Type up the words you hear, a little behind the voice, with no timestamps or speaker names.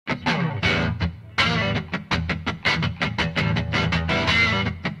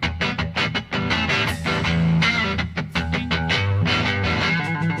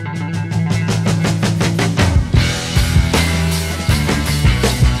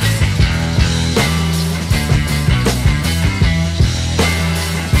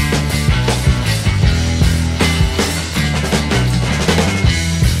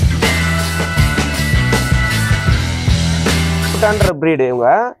டொயோட்டான்ற breed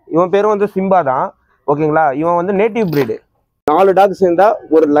இவன் பேரும் வந்து சிம்பா தான். ஓகேங்களா, இவன் வந்து நேட்டிவ் பிரீடு. 4 டாக் சேர்ந்தா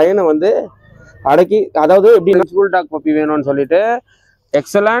ஒரு லைனை வந்து அடக்கி, அதாவது எப்படி ஸ்கூல் டாக் பப்பி வேணும்னு சொல்லிட்டு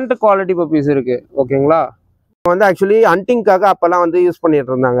எக்ஸலண்ட் குவாலிட்டி பப்பீஸ் இருக்கு. ஓகேங்களா, வந்து ஆக்சுவலி ஹண்டிங்காக அப்பெல்லாம் வந்து யூஸ்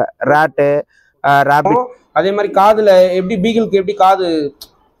பண்ணிட்டு இருந்தாங்க. ரேட்டு ரேபிட், அதே மாதிரி காதுல எப்படி பீகிளுக்கு எப்படி காது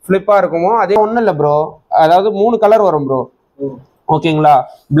ஃபிளிப்பா இருக்குமோ அதே ஒன்றும் இல்லை ப்ரோ. அதாவது 3 கலர் வரும் ப்ரோ. ஓகேங்களா,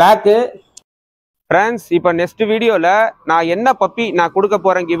 பிளாக்கு. ஃப்ரெண்ட்ஸ், இப்போ நெக்ஸ்ட் வீடியோவில் நான் என்ன பப்பி நான் கொடுக்க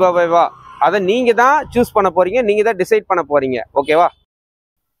போகிறேன் கிவ் அவேவா, அதை நீங்கள் தான் சூஸ் பண்ண போகிறீங்க, நீங்கள் தான் டிசைட் பண்ண போகிறீங்க. ஓகேவா?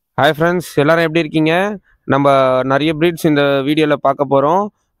 ஹாய் ஃப்ரெண்ட்ஸ், எல்லோரும் எப்படி இருக்கீங்க? நம்ம நிறைய ப்ரீட்ஸ் இந்த வீடியோவில் பார்க்க போகிறோம்.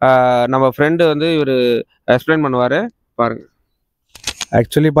 நம்ம ஃப்ரெண்டு வந்து இவர் எக்ஸ்பிளைன் பண்ணுவார், பாருங்கள்.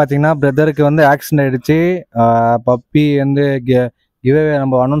 ஆக்சுவலி பார்த்தீங்கன்னா பிரதருக்கு வந்து ஆக்சிடென்ட் ஆகிடுச்சு. பப்பி வந்து கிவ்அவே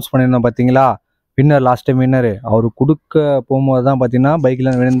நம்ம அனௌன்ஸ் பண்ணியிருந்தோம் பார்த்தீங்களா, வின்னர், லாஸ்ட் டைம் வின்னரு. அவர் கொடுக்க போகும்போது தான் பார்த்தீங்கன்னா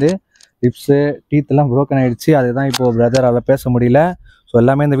பைக்கில் விழுந்து லிப்ஸு டீத்தெல்லாம் ப்ரோக்கன் ஆகிடுச்சு. அதுதான் இப்போது பிரதரால் பேச முடியல. ஸோ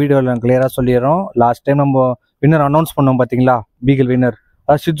எல்லாமே இந்த வீடியோவில் கிளியராக சொல்லிடுறோம். லாஸ்ட் டைம் நம்ம வின்னர் அனௌன்ஸ் பண்ணோம் பார்த்தீங்களா, பீகல் வின்னர்.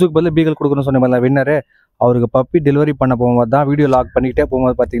 அதாவது ஷிட்ஸுக்கு பதில் பீகல் கொடுக்கணும்னு சொன்ன வின்னரு. அவருக்கு பப்பி டெலிவரி பண்ண போகும்போது தான் வீடியோ லாக் பண்ணிக்கிட்டே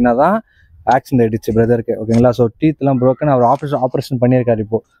போகும்போது பார்த்தீங்கன்னா தான் ஆக்சிடென்ட் ஆகிடுச்சு பிரதருக்கு. ஓகேங்களா, ஸோ டீத்தெல்லாம் ப்ரோக்கன். அவர் ஆப்ரேஷன் பண்ணியிருக்காரு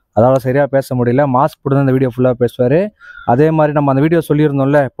இப்போது. அதாவது சரியாக பேச முடியல. மாஸ்க் போட்டு தான் இந்த வீடியோ ஃபுல்லாக பேசுவார். அதே மாதிரி நம்ம அந்த வீடியோ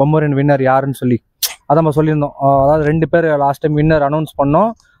சொல்லியிருந்தோம்ல, பொம்மரின் வின்னர் யாருன்னு சொல்லி, அதை நம்ம சொல்லியிருந்தோம். அதாவது 2 பேர் லாஸ்ட் டைம் வின்னர் அனௌன்ஸ்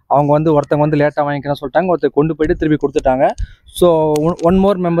பண்ணோம். அவங்க வந்து ஒருத்தவங்க வந்து லேட்டாக வாங்கிக்கணும்னு சொல்லிட்டாங்க, ஒருத்தர் கொண்டு போயிட்டு திருப்பி கொடுத்துட்டாங்க. ஸோ 1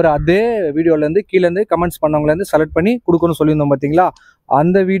 மோர் மெம்பர் அதே வீடியோலேருந்து கீழேருந்து கமெண்ட்ஸ் பண்ணவங்கலேருந்து செலக்ட் பண்ணி கொடுக்கணும்னு சொல்லியிருந்தோம் பார்த்தீங்களா.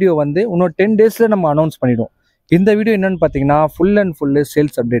 அந்த வீடியோ வந்து இன்னும் 10 டேஸில் நம்ம அனௌன்ஸ் பண்ணிவிடுவோம். இந்த வீடியோ என்னென்னு பார்த்தீங்கன்னா full and full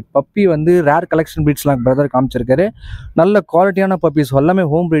sales update. Puppy வந்து ரேர் கலெக்ஷன் ப்ரீட்ஸ்லாம் பிரதர் காமிச்சிருக்காரு. நல்ல குவாலிட்டியான பப்பீஸ் எல்லாமே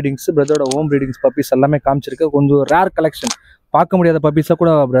home breedings. பிரதரோட home breedings puppies எல்லாமே காமிச்சிருக்கு. கொஞ்சம் ரேர் கலெக்ஷன், பார்க்க முடியாத பப்பீஸாக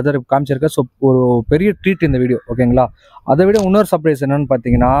கூட பிரதர் காமிச்சிருக்கேன். ஸோ ஒரு பெரிய ட்ரீட் இந்த வீடியோ. ஓகேங்களா, அதை விட இன்னொரு சர்ப்ரைஸ் என்னென்னு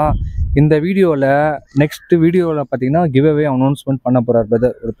பார்த்தீங்கன்னா, இந்த வீடியோவில் நெக்ஸ்ட் வீடியோவில் பார்த்தீங்கன்னா கிவ்அவே அனௌன்ஸ்மெண்ட் பண்ண போகிறார்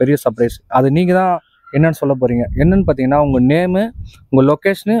பிரதர். ஒரு பெரிய சர்ப்ரைஸ். அது நீங்கள் தான் என்னென்னு சொல்ல போகிறீங்க. என்னென்னு பார்த்தீங்கன்னா உங்கள் நேமு, உங்கள்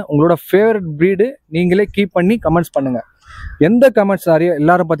லொக்கேஷனு, உங்களோட ஃபேவரட் ப்ரீடு நீங்களே கீப் பண்ணி கமெண்ட்ஸ் பண்ணுங்கள். எந்த கமெண்ட்ஸ் நிறைய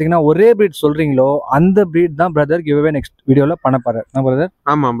எல்லாரும் பார்த்தீங்கன்னா ஒரே ப்ரீட் சொல்கிறீங்களோ அந்த ப்ரீட் தான் பிரதர் கிவ்அவே நெக்ஸ்ட் வீடியோவில் பண்ண போகிறார். என்ன பிரதர்?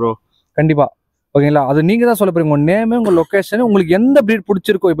 ஆமாம் ப்ரோ, கண்டிப்பாக. ஓகேங்களா, அது நீங்கள் தான் சொல்ல போகிறீங்க. உங்கள் நேமு, உங்கள் லொக்கேஷன், உங்களுக்கு எந்த ப்ரீட்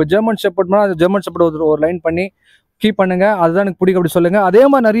பிடிச்சிருக்கோ. இப்போ ஜெர்மன் ஷெப்பர்ட்னா அது ஜெர்மன் ஷெப்பர்ட் ஒரு லைன் பண்ணி கீப் பண்ணுங்க. அதுதான் எனக்கு பிடிக்கும் அப்படி சொல்லுங்க. அதே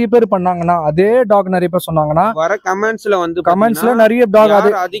மாதிரி நிறைய பேர் பண்ணாங்கன்னா, அதே டாக் நிறைய பேர் சொன்னாங்கன்னா வர கமெண்ட்ஸ்ல வந்து நிறைய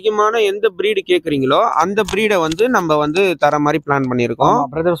டாக் அதிகமான எந்த பிரீடு கேக்குறீங்களோ அந்த பிரீடை வந்து நம்ம வந்து தர மாதிரி பிளான் பண்ணிருக்கோம்.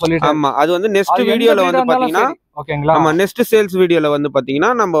 பிரதர் சொல்லிட்டு. ஆமா, அது வந்து நெக்ஸ்ட் வீடியோல வந்து பாத்தீங்கன்னா, ஓகேங்களா, ஆமா நெக்ஸ்ட் சேல்ஸ் வீடியோல வந்து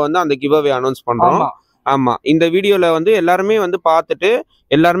பாத்தீங்கன்னா நம்ம வந்து அந்த கிவ் அவே அனௌன்ஸ் பண்றோம். ஆமா, இந்த வீடியோல வந்து எல்லாருமே வந்து பார்த்துட்டு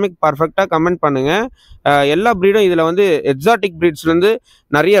எல்லாருமே பர்ஃபெக்டா கமெண்ட் பண்ணுங்க. எல்லா ப்ரீடும் இதுல வந்து எக்ஸாட்டிக் ப்ரீட்ஸ்ல இருந்து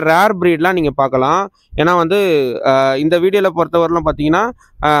நிறைய ரேர் ப்ரீட்லாம் நீங்க பார்க்கலாம். ஏன்னா வந்து இந்த வீடியோல பொறுத்தவரைலாம் பார்த்தீங்கன்னா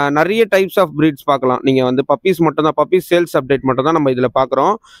நிறைய டைப்ஸ் ஆஃப் ப்ரீட்ஸ் பார்க்கலாம். நீங்க வந்து பப்பீஸ் மட்டும் தான், பப்பீஸ் சேல்ஸ் அப்டேட் மட்டும் தான் நம்ம இதுல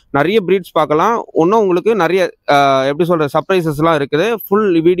பார்க்குறோம். நிறைய ப்ரீட்ஸ் பார்க்கலாம். இன்னும் உங்களுக்கு நிறைய எப்படி சொல்ற சர்ப்ரைசஸ்லாம் இருக்குது.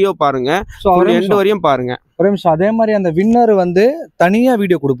 ஃபுல் வீடியோ பாருங்க, எண்டு வரையும் பாருங்க. ஒரு நிமிஷம். அதே மாதிரி அந்த வின்னர் வந்து தனியா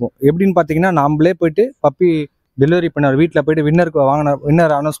வீடியோ கொடுப்போம். எப்படின்னு பார்த்தீங்கன்னா, நம்மளே போயிட்டு பப்பி டெலிவரி பண்ணார் வீட்டில் போயிட்டு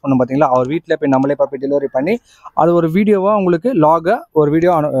வின்னர் அனௌன்ஸ் பண்ணோம் பார்த்தீங்களா, அவர் வீட்டில் போய் நம்மளே பப்பி டெலிவரி பண்ணி அது ஒரு வீடியோவாக உங்களுக்கு ஒரு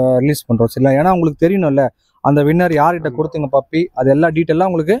வீடியோ ரிலீஸ் பண்ணுறோம். சரிங்களா, ஏன்னா உங்களுக்கு தெரியணும்ல அந்த வின்னர் யார்கிட்ட கொடுத்துங்க பப்பி, அது எல்லா டீட்டெயிலாக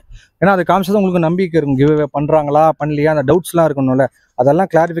உங்களுக்கு. ஏன்னா அது காமிச்சது உங்களுக்கு நம்பிக்கை இருக்கும். கிவ்அவே பண்ணுறாங்களா பண்ணலையா, அந்த டவுட்ஸ்லாம் இருக்கணும்ல,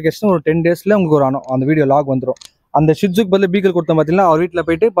 அதெல்லாம் கிளாரிஃபிகேஷன் ஒரு 10 டேஸில் உங்களுக்கு ஒரு அந்த வீடியோ லாக் வந்துடும். அந்த ஷிட்ஸுக்கு பதில் பீகல் கொடுத்தோம் பார்த்தீங்கன்னா, அவர் வீட்டில்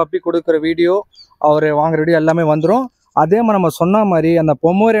போயிட்டு பப்பி கொடுக்குற வீடியோ, அவர் வாங்குற வீடியோ எல்லாமே வந்துடும். அதே மாதிரி நம்ம சொன்ன மாதிரி அந்த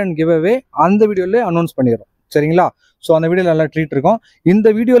பொமோரியன் கிவ்அவே அந்த வீடியோவில் அனௌன்ஸ் பண்ணிடுறோம். சரிங்களா, ஸோ அந்த வீடியோவில் நல்லா ட்ரீட் இருக்கும். இந்த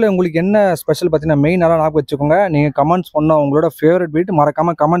வீடியோவில் உங்களுக்கு என்ன ஸ்பெஷல் பார்த்தீங்கன்னா மெயினாக ஞாபகம் வச்சுக்கோங்க. நீங்கள் கமெண்ட்ஸ் பண்ணோம் உங்களோட ஃபேவரட் ப்ரீட்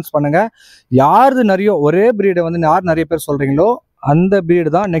மறக்காமல் கமெண்ட்ஸ் பண்ணுங்கள். யாரு நிறைய ஒரே ப்ரீடை வந்து யார் நிறைய பேர் சொல்கிறீங்களோ அந்த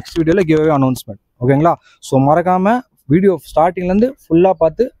ப்ரீடு தான் நெக்ஸ்ட் வீடியோவில் கிவ்அவே அனௌன்ஸ்மெண்ட். ஓகேங்களா, ஸோ மறக்காமல் வீடியோ ஸ்டார்டிங்லேருந்து ஃபுல்லாக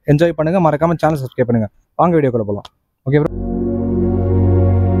பார்த்து என்ஜாய் பண்ணுங்கள். மறக்காமல் சேனல் சப்ஸ்கிரைப் பண்ணுங்கள். வாங்க வீடியோ கூட போகலாம். Okay bro.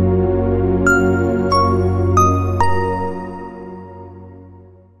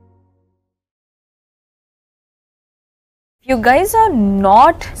 You guys are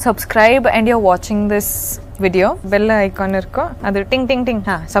not subscribed and you're watching this video, bell icon irko adu ting ting ting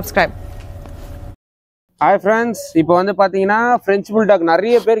subscribe. Hi friends, இப்போ வந்து பாத்தீங்கன்னா French bulldog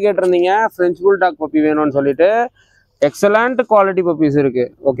நிறைய பேர் கேட்டிருந்தீங்க. French bulldog பப்பி வேணும்னு சொல்லிட்டு எக்ஸலண்ட் குவாலிட்டி பப்பீஸ் இருக்கு.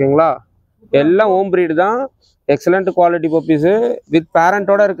 ஓகேங்களா, எல்லாம் ஹோம் பிரீடு தான். எக்ஸலண்ட் குவாலிட்டி பப்பீஸ் வித்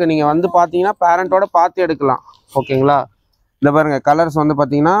பேரண்டோட இருக்கு. நீங்க வந்து பாத்தீங்கன்னா பேரண்டோட பார்த்து எடுக்கலாம். ஓகேங்களா, இந்த பாருங்க கலர்ஸ் வந்து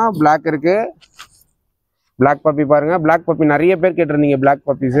பாத்தீங்கன்னா பிளாக் இருக்கு. பிளாக் பப்பி பாருங்க, பிளாக் பப்பி நிறைய பேர் கேட்டிருந்தீங்க. Black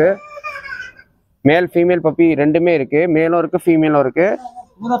puppies male female puppy ரெண்டுமே இருக்கு. மேலும் இருக்கு ஃபீமேலும் இருக்கு.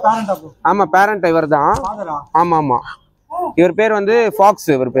 ஆமா, பேரண்ட் இவர் தான். ஆமா ஆமா, இவர் பேர் வந்து ஃபாக்ஸ்.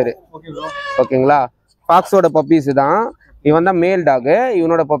 இவர் பேரு ஓகேங்களா, ஃபாக்ஸோட பப்பீஸ் தான். இவன் தான் மேல் டாக்.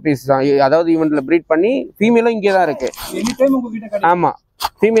 இவனோட பப்பீஸ் தான். அதாவது இவன்ல ப்ரீட் பண்ணி ஃபீமேலும் இங்கே தான் இருக்கு. ஆமா,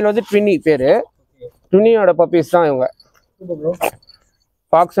 ஃபீமேல் வந்து ட்வினி பேரு. ட்வினியோட பப்பீஸ் தான் இவங்க.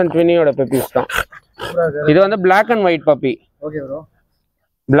 ஃபாக்ஸ் அண்ட் ட்வினியோட பப்பீஸ் தான். இது வந்து black and white puppy.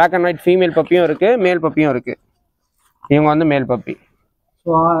 Black and white female பப்பியும் இருக்கு, மேல் பப்பியும் இருக்கு. இவங்க வந்து மேல் பப்பி.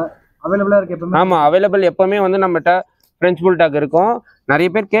 ஆமா, அவைலபிள் எப்பவுமே வந்து நம்மகிட்ட பிரெஞ்ச் புல்டாக் இருக்கும். நிறைய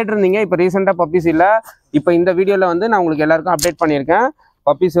பேர் கேட்டிருந்தீங்க. இப்போ ரீசெண்டாக பப்பீஸ் இல்லை. இப்போ இந்த வீடியோவில் வந்து நான் உங்களுக்கு எல்லாருக்கும் அப்டேட் பண்ணியிருக்கேன்.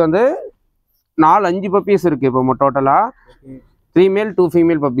 பப்பீஸ் வந்து 4-5 பப்பீஸ் இருக்கு. இப்போ டோட்டலாக 3 மேல் 2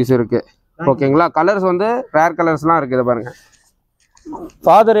 ஃபீமேல் பப்பீஸ் இருக்கு. ஓகேங்களா? கலர்ஸ் வந்து ரேர் கலர்ஸ்லாம் இருக்குது பாருங்க.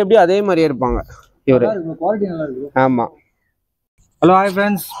 ஃபாதர் எப்படி அதே மாதிரியே இருப்பாங்க இவரு. ஆமா. ஹலோ ஹாய்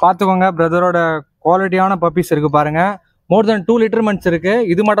ஃப்ரெண்ட்ஸ், பார்த்துக்கோங்க பிரதரோட குவாலிட்டியான பப்பீஸ் இருக்கு பாருங்க. மோர் தென் 2 லிட்டர் மந்த்ஸ் இருக்கு.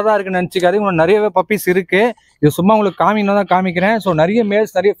 இது மட்டும் தான் இருக்குன்னு நினச்சிக்காது, உங்களுக்கு நிறையவே பப்பீஸ் இருக்கு. இது சும்மா உங்களுக்கு காமிக்கணும் தான் காமிக்கிறேன். ஸோ நிறைய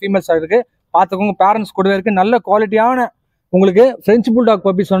மேல்ஸ் நிறைய ஃபீமேல்ஸ் இருக்கு. பார்த்துக்கோங்க, பேரண்ட்ஸ் கூடவே இருக்கு. நல்ல குவாலிட்டியான உங்களுக்கு ஃப்ரெஞ்ச் புல்டாக்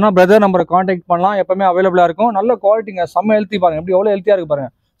பப்பீஸ் சொன்னால் பிரதர் நம்பரை காண்டாக்ட் பண்ணலாம். எப்பவுமே அவைலபிளாக இருக்கும். நல்ல குவாலிட்டிங்க, செம்ம ஹெல்த்தி பாருங்க. எப்படி எவ்வளோ ஹெல்த்தியாக இருக்கு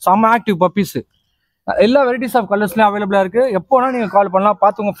பாருங்க. செம்ம ஆக்டிவ் பப்பீஸ். எல்லா வெரைட்டிஸ் ஆஃப் கலர்ஸ்லையும் அவைலபிளாக இருக்கு. எப்போனா நீங்கள் கால் பண்ணலாம்.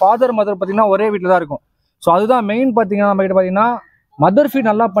 பார்த்துக்கோங்க, ஃபாதர் மதர் பார்த்தீங்கன்னா ஒரே வீட்டில் தான் இருக்கும். ஸோ அதுதான் மெயின். பார்த்தீங்கன்னா நம்ம கிட்ட பார்த்தீங்கன்னா மதர் ஃபீட்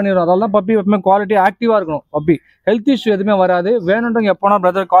நல்லா பண்ணிடும். அதெல்லாம் பப்பி எப்பவுமே குவாலிட்டி ஆக்டிவாக இருக்கணும். பப்பி ஹெல்த் இஷ்யூ எதுவுமே வராது. வேணுன்றவங்க எப்போனா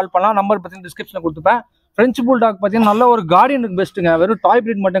பிரதர் கால் பண்ணலாம். நம்பர் பார்த்தீங்கன்னா டிஸ்கிரிப்ஷனில் கொடுத்துப்பேன். ஃப்ரெஞ்ச் புல்டாக் பார்த்தீங்கன்னா நல்ல ஒரு கார்டியனுக்கு பெஸ்ட்டுங்க. வெறும் டாய்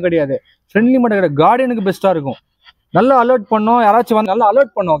ப்ரீட் மட்டும் கிடையாது, ஃப்ரெண்ட்லி மட்டும் கிடையாது, கார்டியனுக்கு பெஸ்ட்டாக இருக்கும். நல்லா அலர்ட் பண்ணோம். யாராச்சும் வந்து நல்லா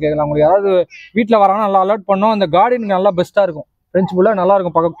அலர்ட் பண்ணோம். ஓகேங்களா? உங்களுக்கு யாராவது வீட்டில் வராங்கன்னா நல்லா அலர்ட் பண்ணோம். அந்த கார்டியனுக்கு நல்லா பெஸ்ட்டாக இருக்கும். ஃப்ரெஞ்ச் புல்டாக் நல்லா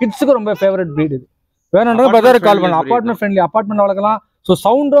இருக்கும். பார்க்க கிட்ஸுக்கு ரொம்ப ஃபேவரட் ப்ரீட் இது. வேணுன்றவங்க பிரதர் கால் பண்ணலாம். அப்பார்ட்மெண்ட் ஃப்ரெண்ட்லி, அப்பார்ட்மெண்ட் வளர்க்கலாம். ஸோ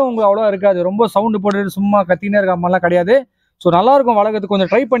சவுண்டும் உங்களுக்கு அவ்வளோ இருக்காது. ரொம்ப சவுண்டு போட்டு சும்மா கத்தினே இருக்க மாதிரிலாம் கிடையாது. ஸோ நல்லா இருக்கும் வளர்க்கறதுக்கு. கொஞ்சம்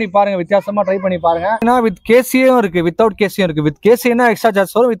ட்ரை பண்ணி பாருங்க, வித்தியாசமா ட்ரை பண்ணி பாருங்க. ஏன்னா வித் கேசியும் இருக்கு, வித்தவுட் கேசியும் இருக்கு. வித் கேசினா எக்ஸ்ட்ரா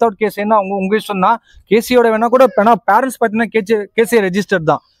சார்ஜ் வரும், வித்தவுட் கேசினா உங்க இஷ்டம் தான். கேசியோட வேணா கூட பேரண்ட்ஸ் பார்த்தீங்கன்னா கேசியை ரெஜிஸ்டர்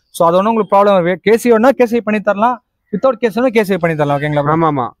தான். ஸோ அது ஒன்றும் உங்களுக்கு ப்ராப்ளம். கேசியோடனா கேசியை பண்ணி தரலாம், வித்தவுட் கேசினா கேசியை பண்ணி தரலாம். ஓகேங்களா? ஆமா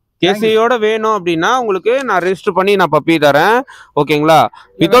ஆமா, கேசியோட வேணும் அப்படின்னா உங்களுக்கு நான் ரெஜிஸ்டர் பண்ணி நான் பப்பி தரேன். ஓகேங்களா?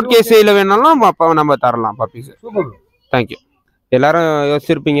 வித்தவுட் கேசியில வேணாலும் நம்ம தரலாம் பப்பீஸ். தேங்க்யூ. எல்லாரும்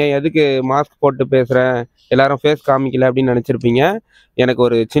யோசிச்சிருப்பீங்க எதுக்கு மாஸ்க் போட்டு பேசுகிறேன், எல்லாரும் ஃபேஸ் காமிக்கல அப்படின்னு நினச்சிருப்பீங்க. எனக்கு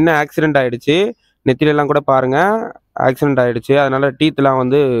ஒரு சின்ன ஆக்சிடெண்ட் ஆகிடுச்சு. நெத்திலெல்லாம் கூட பாருங்கள் ஆக்சிடெண்ட் ஆகிடுச்சு. அதனால் டீத்லாம்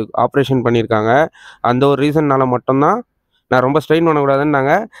வந்து ஆப்ரேஷன் பண்ணியிருக்காங்க. அந்த ஒரு ரீசன்னால மட்டும்தான் நான் ரொம்ப ஸ்ட்ரெயின்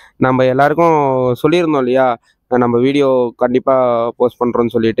பண்ணக்கூடாதுன்னாங்க. நம்ம எல்லாருக்கும் சொல்லியிருந்தோம் இல்லையா, நம்ம வீடியோ கண்டிப்பாக போஸ்ட்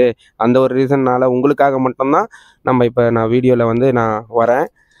பண்ணுறோன்னு சொல்லிட்டு. அந்த ஒரு ரீசன்னால் உங்களுக்காக மட்டும்தான் நான் வீடியோவில் வந்து நான் வரேன்.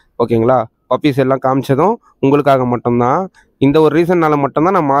 ஓகேங்களா? பப்பீஸ் எல்லாம் காமிச்சதும் உங்களுக்காக மட்டும்தான். இந்த ஒரு ரீசன்னால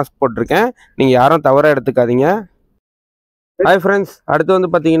மட்டும்தான் நான் மாஸ்க் போட்டிருக்கேன். நீங்கள் யாரும் தவறாக எடுத்துக்காதீங்க. ஹாய் ஃப்ரெண்ட்ஸ், அடுத்து வந்து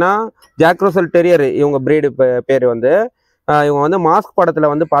பார்த்தீங்கன்னா ஜாக்ரூசல் டெரியர். இவங்க ப்ரீடு பேர் வந்து இவங்க வந்து மாஸ்க் படத்தில்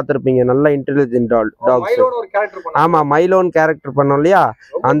வந்து பார்த்துருப்பீங்க. நல்ல இன்டெலிஜென்ட் டாக்ஸ். ஆமாம், மைலோன் கேரக்டர் பண்ணோம் இல்லையா,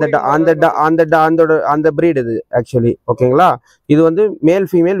 அந்த ப்ரீடு இது ஆக்சுவலி. ஓகேங்களா? இது வந்து மேல்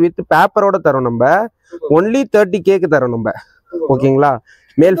ஃபீமேல் வித் பேப்பரோட தரோம். நம்ம ஒன்லி 30K தரோம் நம்ம. ஓகேங்களா?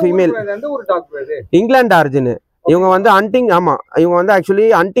 Male female, England origin. இவங்க வந்து ஹண்டிங். ஆமா, இவங்க வந்து ஆக்சுவலி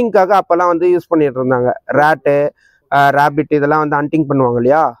ஹண்டிங்காக அப்பெல்லாம் வந்து யூஸ் பண்ணிட்டு இருந்தாங்க. ரேட்டு, ரேபிட் இதெல்லாம் வந்து ஹண்டிங் பண்ணுவாங்க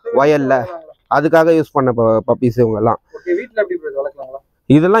இல்லையா வயல்ல, அதுக்காக யூஸ் பண்ண பப்பீஸ் இவங்க எல்லாம்.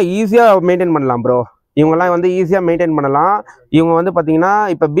 இதெல்லாம் ஈஸியா மெயின்டைன் பண்ணலாம் ப்ரோ. இவங்கெல்லாம் வந்து ஈஸியா மெயின்டைன் பண்ணலாம். இவங்க வந்து பாத்தீங்கன்னா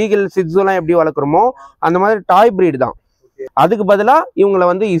இப்ப பீகிள் சிட்ஸுலாம் எப்படி வளர்க்குறோமோ அந்த மாதிரி டாய் ப்ரீட் தான். அதுக்கு பதிலாக இவங்களை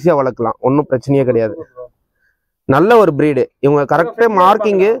வந்து ஈஸியா வளர்க்கலாம், ஒன்றும் பிரச்சனையே கிடையாது. நல்ல ஒரு ப்ரீடு. இவங்க கரெக்டா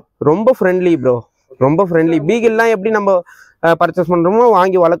மார்க்கிங்கு, ரொம்ப ஃப்ரெண்ட்லி ப்ரோ, ரொம்ப ஃப்ரெண்ட்லி. பீகிள்லாம் எப்படி நம்ம பர்ச்சேஸ் பண்றோமோ,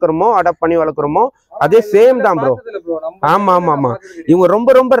 வாங்கி வளர்க்குறோமோ, அடாப்ட் பண்ணி வளர்க்குறோமோ, அதே சேம் தான் ப்ரோ. ஆமா ஆமா ஆமா, இவங்க ரொம்ப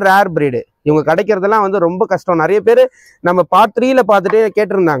ரொம்ப ரேர் ப்ரீடு. இவங்க கிடைக்கிறதெல்லாம் வந்து ரொம்ப கஷ்டம். நிறைய பேர் நம்ம பார்ட் 3ல பார்த்துட்டு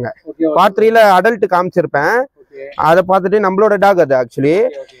கேட்டிருந்தாங்க. பார்ட் 3ல அடல்ட் காமிச்சிருப்பேன், அதை பார்த்துட்டு நம்மளோட டாக் அது ஆக்சுவலி.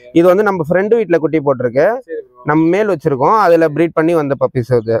 இது வந்து நம்ம ஃப்ரெண்டு வீட்டில் குட்டி போட்டிருக்கு, நம்ம மேல் வச்சிருக்கோம், அதுல ப்ரீட் பண்ணி வந்த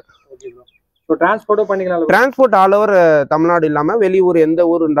பப்பீஸ் அது. டிரான்ஸ்போர்ட் ஆல் ஓவர் தமிழ்நாடு இல்லாம வெளியூர் எந்த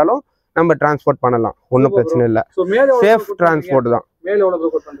ஊர் இருந்தாலும் நம்ம டிரான்ஸ்போர்ட் பண்ணலாம், ஒன்றும் பிரச்சனை இல்லை. சேஃப் டிரான்ஸ்போர்ட் தான்.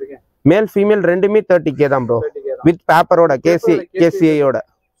 மேல் ஃபீமேல் ரெண்டுமே 30K தான் ப்ரோ, வித் பேப்பரோட கேசிஐயோட.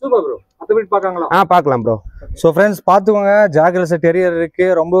 பார்க்கலாம் ப்ரோ. ஸோ ஃப்ரெண்ட்ஸ் பார்த்துக்கோங்க, ஜாக்ரஸல் டெரியர் இருக்கு.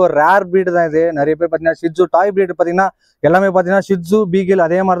 ரொம்ப ரேர் ப்ரீடு தான் இது. நிறைய பேர் பார்த்தீங்கன்னா ஷிட்ஸு டாய் ப்ரீடு பார்த்தீங்கன்னா எல்லாமே பார்த்தீங்கன்னா ஷிட்ஸு பீகிள்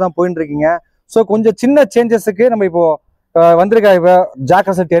அதே மாதிரி தான் போயிட்டு இருக்கீங்க. ஸோ கொஞ்சம் சின்ன சேஞ்சஸுக்கு நம்ம இப்போ வந்திருக்கா. இப்போ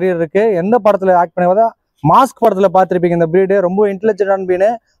ஜாக்ரஸல் டெரியர் இருக்கு. எந்த படத்துல ஆக்ட் பண்ணி மாஸ்க் படத்துல பார்த்துருப்பீங்க. இந்த ப்ரீடு ரொம்ப இன்டெலிஜென்டான பீனு,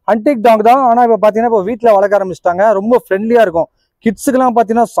 ஹண்டிங் டாக் தான். ஆனால் இப்போ பார்த்தீங்கன்னா இப்போ வீட்டில் வளர்க்க ஆரம்பிச்சிட்டாங்க. ரொம்ப ஃப்ரெண்ட்லியாக இருக்கும். கிட்ஸுக்கெல்லாம்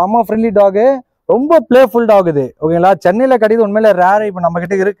பார்த்தீங்கன்னா செம்ம ஃப்ரெண்ட்லி டாகு, ரொம்ப பிளேஃபுல் டாக் இது. ஓகேங்களா? சென்னையில் கிடையாது, உண்மையில ரேர். இப்போ நம்ம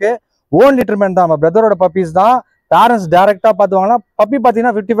கிட்ட இருக்கு ஓன் லிட்டர்மேன் தான், நம்ம பிரதரோட பப்பீஸ் தான். பேரண்ட்ஸ் டேரக்டா பார்த்துவாங்களா. பப்பி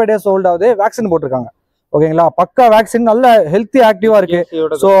பார்த்தீங்கன்னா 55 days ஓல்ட் ஆகுது, வேக்சின் போட்டிருக்காங்க. ஓகேங்களா? பக்கா வேக்சின், நல்ல ஹெல்த்தி ஆக்டிவா இருக்கு.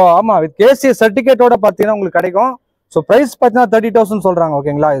 ஸோ ஆமா, வித் கேசி சர்டிபிகேட்டோட பார்த்தீங்கன்னா உங்களுக்கு கிடைக்கும். ஸோ ப்ரைஸ் பார்த்தீங்கன்னா 30,000 சொல்றாங்க.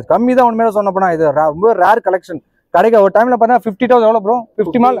 ஓகேங்களா, இது கம்மி தான் உண்மையில சொன்ன போனா. இது ரொம்ப ரேர் கலெக்ஷன். கிடைக்க ஒரு டைம்ல பார்த்தீங்கன்னா 50,000 எவ்வளோ ப்ரோ?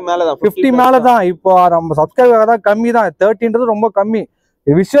 50 மேல தான். இப்போ நம்ம சப்ஸ்கிரைபர் தான் கம்மி தான். 30ன்றது ரொம்ப கம்மி.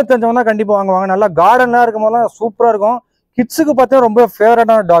 விஷயம் தெரிஞ்சவங்க தான் கண்டிப்பா வாங்குவாங்க. நல்லா கார்டன்லாம் இருக்கும் போதெல்லாம் சூப்பரா இருக்கும். கிட்ஸுக்கு பார்த்தா ரொம்ப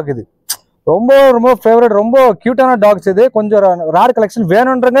ஃபேவரட்டான டாக் இது. ரொம்ப ரொம்ப ஃபேவரட், ரொம்ப கியூட்டான டாக்ஸ் இது. கொஞ்சம் ரேர் கலெக்ஷன்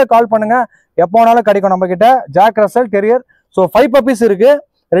வேணுன்றங்க கால் பண்ணுங்க, எப்போ வேணாலும் கிடைக்கும் நம்ம கிட்ட. Jack Russell terrier. So 5 puppies இருக்கு,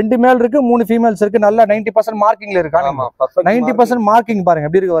 2 மேல் இருக்கு, 3 ஃபீமேல்ஸ் இருக்கு. நல்லா 90% மார்க்கிங்ல இருக்கா? 90% மார்க்கிங் பாருங்க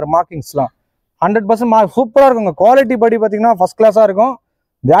எப்படி இருக்கு. ஒரு மார்க்கிங்ஸ்லாம் 100% மார்க் சூப்பரா இருக்குங்க. குவாலிட்டி படி பாத்தீங்கன்னா ஃபர்ஸ்ட் கிளாஸா இருக்கும்.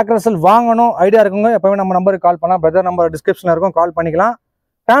 ஜாக் ரசல் வாங்கணும் ஐடியா இருக்குங்க, எப்பவுமே நம்ம நம்பருக்கு கால் பண்ணலாம். பிரதர் நம்பர் டிஸ்கிரிப்ஷன்ல இருக்கும், கால் பண்ணிக்கலாம்.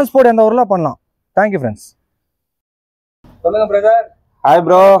 டிரான்ஸ்போர்ட் எந்த ஊர்ல பண்ணலாம். Thank you friends. சொல்லுங்க பிரதர். Hi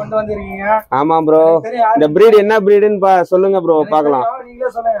bro. கொண்டு வந்திருக்கீங்க. ஆமா ப்ரோ, இந்த பிரீட் என்ன பிரீடுன்னு சொல்லுங்க ப்ரோ, பார்க்கலாம். நீங்களே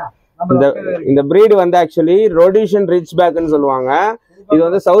சொல்லுங்க. இந்த பிரீடு வந்து ஆக்சுவலி ரோடிஷியன் ரிச்பேக்னு சொல்லுவாங்க. இது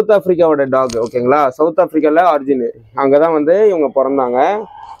வந்து சவுத் ஆப்பிரிக்காவோட டாக். ஓகேங்களா, சவுத் ஆப்பிரிக்கால ஆரிஜின், அங்கதான் வந்து இவங்க பிறந்தாங்க.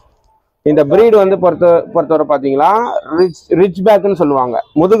 இந்த பிரீடு வந்து பொறுத்தவரை பாத்தீங்கன்னா ரிச்பேக்னு சொல்லுவாங்க.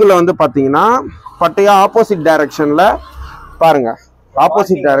 முதுகுல வந்து பாத்தீங்கன்னா பட்டையா ஆப்போசிட் டைரக்ஷன்ல பாருங்க,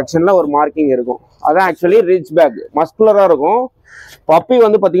 ஆப்போசிட் டைரக்ஷன்ல ஒரு மார்க்கிங் இருக்கும். அதான் ஆக்சுவலி ரிச்பேக். மஸ்குலரா இருக்கும். பப்பி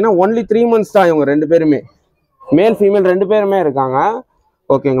வந்து பாத்தீங்கன்னா ஒன்லி 3 months தான். இவங்க 2 பேருமே மேல் ஃபீமேல் 2 பேருமே இருக்காங்க.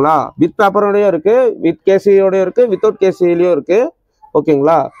 ஓகேங்களா, வித் பேப்பரோடய இருக்கு, வித் கேசியோடய இருக்கு, வித்தவுட் கேசிலையும் இருக்கு.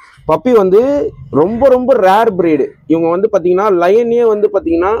 ஓகேங்களா, பப்பி வந்து ரொம்ப ரொம்ப ரேர் பிரீடு. இவங்க வந்து பாத்தீங்கன்னா லயனே வந்து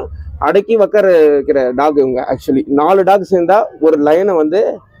பாத்தீங்கன்னா அடக்கி வைக்கிற டாக் இவங்க. ஆக்சுவலி 4 டாக் சேர்ந்தா ஒரு லயனை வந்து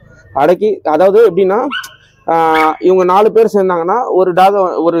அடக்கி, அதாவது எப்படின்னா இவங்க 4 பேர் சேர்ந்தாங்கன்னா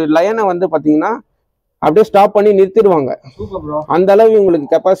ஒரு லயனை வந்து பாத்தீங்கன்னா அப்படியே ஸ்டாப் பண்ணி நிறுத்திடுவாங்க. அந்த அளவு இவங்களுக்கு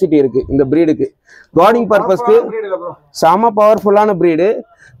கெப்பாசிட்டி இருக்கு இந்த பிரீடுக்கு. கார்டிங் பர்பஸ்க்கு செம பவர்ஃபுல்லான பிரீடு.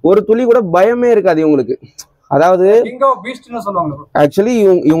 ஒரு துளி கூட பயமே இருக்காது இவங்களுக்கு. அதாவது ஆக்சுவலி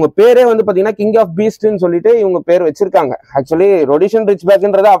இவங்க பேரே வந்து பாத்தீங்கன்னா கிங் ஆஃப் பீஸ்ட்னு சொல்லிட்டு இவங்க பேர் வச்சிருக்காங்க. ஆக்சுவலி ரொடிஷியன்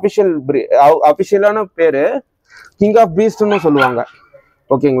ரிச்பேக்ன்றது அபிஷியலான பேரு, கிங் ஆஃப் பீஸ்ட்னு சொல்லுவாங்க.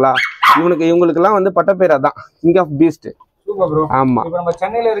 ஓகேங்களா, இவங்களுக்கு எல்லாம் வந்து பட்ட பேர் அதான், கிங் ஆஃப் பீஸ்ட். ஆமா,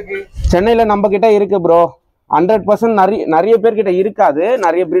 சென்னையில நம்ம கிட்ட இருக்கு ப்ரோ. 100% நிறைய பேர்கிட்ட இருக்காது,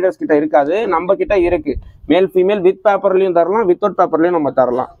 நிறைய பிரீடர்ஸ் கிட்ட இருக்காது. நம்ம கிட்ட இருக்கு. மேல் ஃபீமேல் வித் பேப்பர்லயும் தரலாம், வித்தவுட் பேப்பர்லயும் நம்ம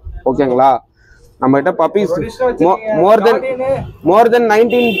தரலாம். ஓகேங்களா, நம்ம கிட்ட பப்பீஸ் மோர் தென்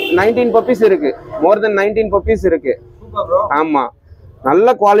 19 பப்பீஸ் இருக்கு. மோர் தென் 19 பப்பீஸ் இருக்கு. ஆமா,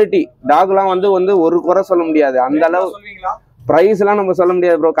 நல்ல குவாலிட்டி டாக்லாம் வந்து ஒரு குறை சொல்ல முடியாது. அந்த அளவு பிரைஸ் எல்லாம் நம்ம சொல்ல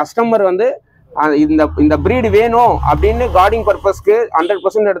முடியாது ப்ரோ. கஸ்டமர் வந்து இந்த பிரீடு வேணும் அப்படின்னு கார்டிங் பர்பஸ்க்கு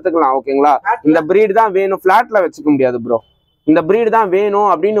 100% எடுத்துக்கலாம். ஓகேங்களா, இந்த பிரீடு தான் வேணும், பிளாட்ல வச்சுக்க முடியாது ப்ரோ. இந்த பிரீடு தான் வேணும்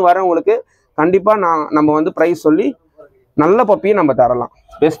அப்படின்னு வரவங்களுக்கு கண்டிப்பா நம்ம வந்து பிரைஸ் சொல்லி நல்ல பப்பியை நம்ம தரலாம்.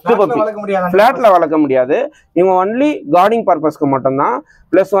 பெஸ்ட் பப்பி பிளாட்ல வளர்க்க முடியாது. இவங்க ஒன்லி கார்டிங் பர்பஸ்க்கு மட்டும்தான்.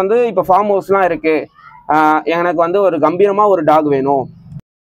 பிளஸ் வந்து இப்போ ஃபார்ம் ஹவுஸ்லாம் இருக்கு, எனக்கு வந்து ஒரு கம்பீரமா ஒரு டாக் வேணும்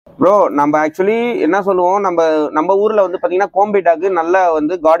ப்ரோ. நம்ம ஆக்சுவலி என்ன சொல்லுவோம், நம்ம ஊர்ல வந்து பாத்தீங்கன்னா கோம்பை டாக் நல்ல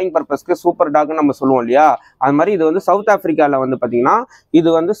வந்து கார்டிங் பர்பஸ்க்கு சூப்பர் டாக்னு நம்ம சொல்லுவோம் இல்லையா. அது மாதிரி இது வந்து சவுத் ஆப்பிரிக்கால வந்து பாத்தீங்கன்னா இது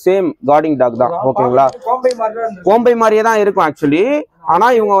வந்து சேம் கார்டிங் டாக் தான். ஓகேங்களா, கோம்பை மாதிரியே தான் இருக்கும் ஆக்சுவலி. ஆனா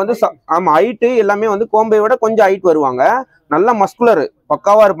இவங்க வந்து ஆமா ஹைட்டு எல்லாமே வந்து கோம்பையோட கொஞ்சம் ஹைட் வருவாங்க. நல்ல மஸ்குலர்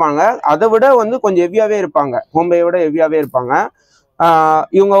பக்காவா இருப்பாங்க. அதை விட வந்து கொஞ்சம் ஹெவியாவே இருப்பாங்க, கோம்பையை விட ஹெவியாவே இருப்பாங்க.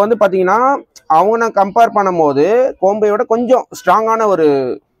 இவங்க வந்து பாத்தீங்கன்னா அவனை கம்பேர் பண்ணும் போது கோம்பையோட கொஞ்சம் ஸ்ட்ராங்கான ஒரு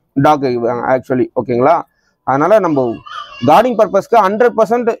டாக் ஆக்சுவலி. ஓகேங்களா, அதனால நம்ம கார்டிங் பர்பஸ்க்கு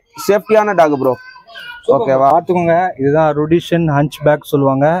 100% சேஃப்டியான டாக் ப்ரோ. ஓகேவா, பார்த்துக்கோங்க. இதுதான் ரொடிஷியன் ஹன்ச்பேக்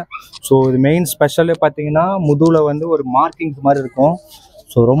சொல்லுவாங்க. ஸோ இது மெயின் ஸ்பெஷலே பார்த்தீங்கன்னா முதுகில் வந்து ஒரு மார்க்கிங்ஸ் மாதிரி இருக்கும்.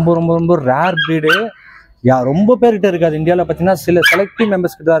 ஸோ ரொம்ப ரொம்ப ரொம்ப ரேர் ப்ரீடு. ரொம்ப பேர்கிட்ட இருக்காது இந்தியாவில். பார்த்தீங்கன்னா சில செலக்டிவ்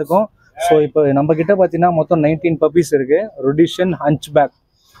மெம்பர்ஸ் கிட்ட தான் இருக்கும். ஸோ இப்போ நம்ம கிட்ட பார்த்தீங்கன்னா மொத்தம் 19 பப்பீஸ் இருக்கு. ரொடிஷியன் ஹன்ச்பேக்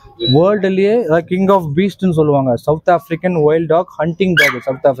வேர்ல்டுலேயே கிங் ஆஃப் பீஸ்ட்னு சொல்லுவாங்க. South African wild talk, hunting talk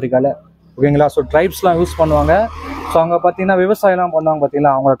south ஆஃப்ரிக்காவில். ஓகேங்களா, ஸோ ட்ரைப்ஸ்லாம் யூஸ் பண்ணுவாங்க. ஸோ அங்கே பார்த்தீங்கன்னா விவசாயம்லாம் பண்ணுவாங்க.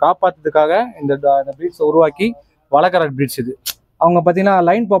 பார்த்தீங்கன்னா அவங்கள காப்பாற்றுறதுக்காக இந்த ப்ரீட்ஸை உருவாக்கி வளர்க்குற ப்ரீட்ஸ் இது. அவங்க பார்த்தீங்கன்னா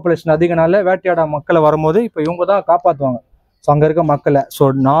லைன் பாப்புலேஷன் அதிகனால வேட்டையாட மக்களை வரும்போது இப்போ இவங்க தான் காப்பாற்றுவாங்க. ஸோ அங்கே இருக்க மக்களை. ஸோ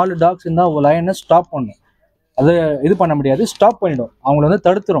 4 டாக்ஸ் இருந்தால் லைனை ஸ்டாப் பண்ணும். அது இது பண்ண முடியாது, ஸ்டாப் பண்ணிடும், அவங்கள வந்து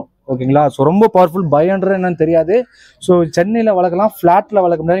தடுத்துரும். ஓகேங்களா, ஸோ ரொம்ப பவர்ஃபுல். பயன்ற என்னன்னு தெரியாது. ஸோ சென்னையில் வளர்க்கலாம், ஃப்ளாட்டில்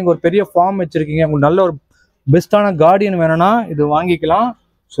வளர்க்க முடியாது. நீங்கள் ஒரு பெரிய ஃபார்ம் வச்சுருக்கீங்க, உங்களுக்கு நல்ல ஒரு பெஸ்ட்டான கார்டியன் வேணும்னா இது வாங்கிக்கலாம்.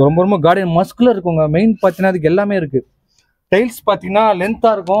 ஸோ ரொம்ப ரொம்ப கார்டியன் மஸ்குலர் இருக்குங்க. மெயின் பார்த்தீங்கன்னா அதுக்கு எல்லாமே இருக்குது. டைல்ஸ் பார்த்தீங்கன்னா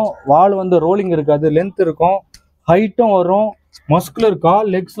லென்த்தாக இருக்கும், வால் வந்து ரோலிங் இருக்காது, லென்த் இருக்கும், ஹைட்டும் வரும். மஸ்குலர் கால்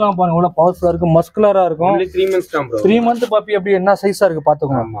லெக்ஸ்லாம் பாருங்க எவ்வளோ பவர்ஃபுல்லாக இருக்கும், மஸ்குலராக இருக்கும். 3 month பப்பி அப்படி என்ன சைஸாக இருக்குது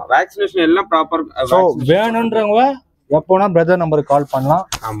பார்த்துக்கோங்க. வேக்சினேஷன் எல்லாம் ப்ராப்பர். ஸோ வேணுன்றவங்க எப்போனா பிரதர் நம்பருக்கு கால் பண்ணலாம்.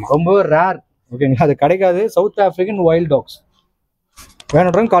 ரொம்ப ரேர். ஓகேங்களா, அது கிடைக்காது. சவுத் ஆப்பிரிக்கன் வைல்ட் டாக்ஸ்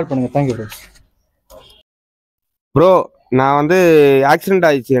வேணுன்றவங்க கால் பண்ணுங்க. தேங்க்யூ. ப்ரோ நான் வந்து ஆக்சிடென்ட்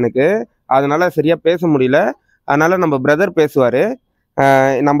ஆயிடுச்சு எனக்கு, அதனால சரியா பேச முடியல. அதனால நம்ம பிரதர் பேசுவாரு,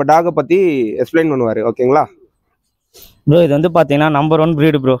 நம்ம டாகை பத்தி எக்ஸ்பிளைன் பண்ணுவாரு. ஓகேங்களா ப்ரோ? இது வந்து பார்த்தீங்கன்னா நம்பர் 1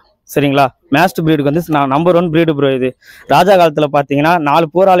 ப்ரீடு ப்ரோ. சரிங்களா? மேஸ்ட் ப்ரீடுக்கு வந்து நம்பர் 1 ப்ரீடு ப்ரோ. இது ராஜா காலத்தில் பார்த்தீங்கன்னா 4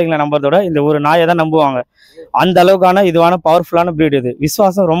 போராளிகளை நம்புறதோட இந்த ஒரு நாயை தான் நம்புவாங்க. அந்த அளவுக்கான இதுவான பவர்ஃபுல்லான ப்ரீடு இது.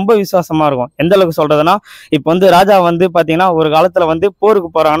 விசுவாசம் ரொம்ப விசுவாசமா இருக்கும். எந்த அளவுக்கு சொல்றதுன்னா, இப்போ வந்து ராஜா வந்து பார்த்தீங்கன்னா ஒரு காலத்தில் வந்து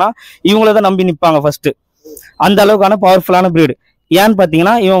போருக்கு போறாங்கன்னா இவங்கள தான் நம்பி நிற்பாங்க ஃபர்ஸ்ட். அந்த அளவுக்கான பவர்ஃபுல்லான ப்ரீடு. ஏன்னு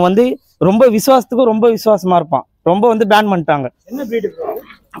பார்த்தீங்கன்னா இவன் வந்து ரொம்ப விசுவாசத்துக்கும் ரொம்ப விசுவாசமா இருப்பான். ரொம்ப வந்து பேன் பண்ணிட்டாங்க.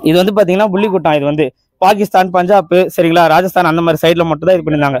 இது வந்து பார்த்தீங்கன்னா புள்ளிக்குட்டான். இது வந்து பாகிஸ்தான், பஞ்சாப், சரிங்களா, ராஜஸ்தான் அந்த மாதிரி சைட்ல மட்டும் தான் இது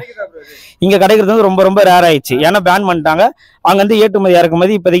பண்ணியிருந்தாங்க. இங்க கிடைக்கிறது வந்து ரொம்ப ரொம்ப ரேர் ஆயிடுச்சு. ஏன்னா பேன் பண்ணிட்டாங்க. அங்க வந்து ஏற்றுமதி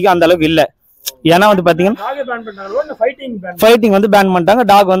இறக்குமதி இப்போதைக்கு அந்த அளவுக்கு இல்லை. ஏன்னா வந்து பாத்தீங்கன்னா ஃபைட்டிங் வந்து பேன் பண்ணிட்டாங்க.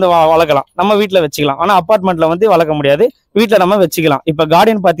 டாக் வந்து வளர்க்கலாம், நம்ம வீட்டுல வச்சுக்கலாம். ஆனா அபார்ட்மெண்ட்ல வந்து வளர்க்க முடியாது, வீட்டுல நம்ம வச்சுக்கலாம். இப்ப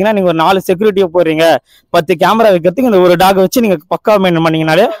கார்டியன் பாத்தீங்கன்னா நீங்க ஒரு 4 செக்யூரிட்டியை போடுறீங்க, 10 கேமரா வைக்கிறதுக்கு இந்த ஒரு டாக் வச்சு நீங்க பக்கா மெயின்டைன்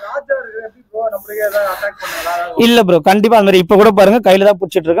பண்ணீங்கனாலே. இல்ல ப்ரோ, கண்டிப்பா அந்த மாதிரி இப்ப கூட பாருங்க கையில தான்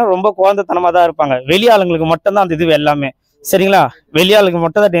பிடிச்சிட்டு இருக்கேன். ரொம்ப குழந்தைத்தனமா தான் இருப்பாங்க. வெளி ஆளுங்களுக்கு மட்டும் தான் அந்த இது எல்லாமே. சரிங்களா? வெளியாளுக்கு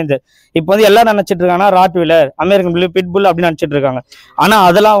மட்டும் தான் டேஞ்சர். இப்போ வந்து எல்லாரும் நினைச்சிட்டு இருக்காங்கன்னா ராட் வீலர், அமெரிக்கன் புல், பிட் புல் அப்படின்னு நினைச்சிட்டு இருக்காங்க. ஆனா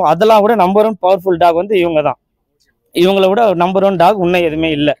அதெல்லாம் கூட நம்பர் 1 பவர்ஃபுல் டாக் வந்து இவங்க தான். இவங்கள விட நம்பர் 1 டாக் இன்னும்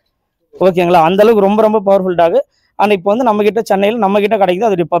எதுவுமே இல்லை. ஓகேங்களா? அந்த அளவுக்கு ரொம்ப ரொம்ப பவர்ஃபுல் டாக். ஆனா இப்போ வந்து நம்ம கிட்ட சென்னையில் நம்ம கிட்ட கிடைக்குது,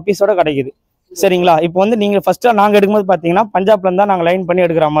 அதோடைய பப்பீஸோட கிடைக்குது. சரிங்களா? இப்போ வந்து நீங்க ஃபர்ஸ்ட் நாங்க எடுக்கும்போது பாத்தீங்கன்னா பஞ்சாப்ல இருந்தா நாங்க லைன் பண்ணி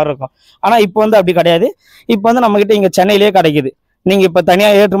எடுக்கிற மாதிரி இருக்கும். ஆனா இப்போ வந்து அப்படி கிடையாது. இப்போ வந்து நம்ம கிட்ட இங்க சென்னையிலேயே கிடைக்குது. நீங்க இப்ப தனியா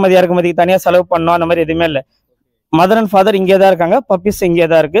ஏற்றுமதி இறக்குமதி தனியா செலவு பண்ணணும் அந்த மாதிரி எதுவுமே இல்லை. மதர் அண்ட் ஃபாதர் இங்கே தான் இருக்காங்க, பப்பீஸ் இங்கே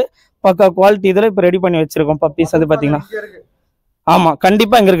தான் இருக்கு. பக்கா குவாலிட்டி இதில் இப்போ ரெடி பண்ணி வச்சிருக்கோம். பப்பீஸ் வந்து பாத்தீங்கன்னா ஆமா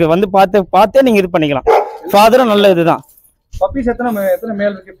கண்டிப்பா இங்க இருக்கு. வந்து பார்த்தே நீங்க இது பண்ணிக்கலாம். ஃபாதரும் நல்ல இதுதான். பப்பீஸ் எத்தனை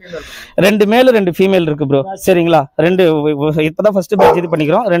மேல் இருக்கு, ஃபீமேல் இருக்கு? 2 மேல் 2 ஃபீமேல் இருக்கு ப்ரோ. சரிங்களா? 2 இப்பதான் ஃபர்ஸ்ட் பேட்ச் இது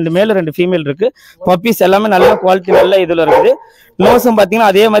பண்ணிக்கிறோம். 2 மேல் 2 ஃபீமேல் இருக்கு. பப்பீஸ் எல்லாமே நல்ல குவாலிட்டி நல்ல இதுல இருக்குது. நோஸும்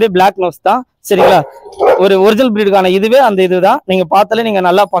பாத்தீங்கன்னா அதே மாதிரி பிளாக் நோஸ் தான். சரிங்களா? ஒரு ஒரிஜினல் பிரீடுக்கான இதுவே அந்த இதுதான். நீங்க பார்த்தாலே நீங்க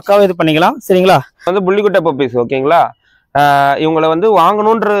நல்லா பக்காவா இது பண்ணிக்கலாம். சரிங்களா? வந்து புள்ளிக்குட்டை பப்பீஸ். ஓகேங்களா? இவங்களை வந்து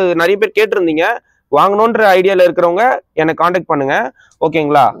வாங்கணுன்ற நிறைய பேர் கேட்டிருந்தீங்க. வாங்கணுன்ற ஐடியால இருக்கிறவங்க என்னை காண்டாக்ட் பண்ணுங்க.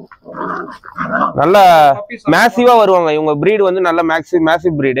 ஓகேங்களா? நல்ல மேசிவா வருவாங்க. இவங்க பிரீடு வந்து நல்ல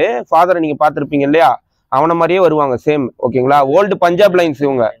மேசிவ் பிரீடு. ஃபாதரை நீங்க பார்த்துருப்பீங்க இல்லையா, அவன மாதிரியே வருவாங்க சேம். ஓகேங்களா? ஓல்டு பஞ்சாப் லைன்ஸ்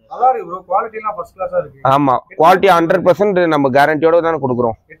இவங்க. ஆமா, குவாலிட்டி 100% நம்ம கேரண்டியோட தானே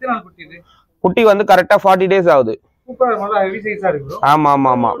கொடுக்குறோம். குட்டி வந்து கரெக்டா 40 டேஸ் ஆகுது. ஆமா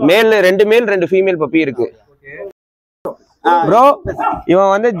ஆமா ஆமா. மேல் 2 மேல் 2 ஃபீமேல் பப்பி இருக்கு ப்ரோ.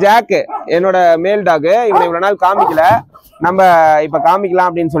 இவன் வந்து ஜாக்கு, என்னோட மேல் டாக். இவனை இவ்வளவு நாள் காமிக்கல, நம்ம இப்ப காமிக்கலாம்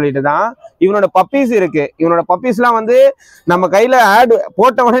அப்படின்னு சொல்லிட்டு தான். இவனோட பப்பீஸ் இருக்கு. இவனோட பப்பீஸ்லாம் வந்து நம்ம கையில ஆட்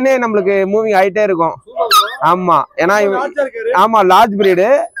போட்ட உடனே நம்மளுக்கு மூவிங் ஆயிட்டே இருக்கும். ஆமா, ஏன்னா ஆமா லார்ஜ் பிரீடு.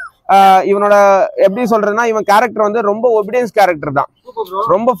 இவனோட எப்படி சொல்றதுன்னா, இவன் கேரக்டர் வந்து ரொம்ப ஒபீடியன்ஸ் கேரக்டர் தான்,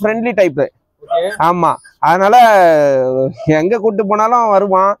 ரொம்ப ஃப்ரெண்ட்லி டைப்பு. ஆமா, அதனால எங்க கூட்டு போனாலும்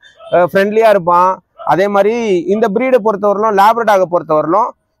வருவான், ஃப்ரெண்ட்லியா இருப்பான். அதே மாதிரி இந்த பிரீடை பொறுத்தவரையிலும், லேப்ரடாக பொறுத்தவரையிலும்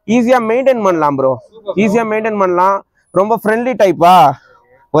ஈஸியா மெயின்டைன் பண்ணலாம் ப்ரோ. ஈஸியா மெயின்டைன் பண்ணலாம். ரொம்ப ஃப்ரெண்ட்லி டைப்பா.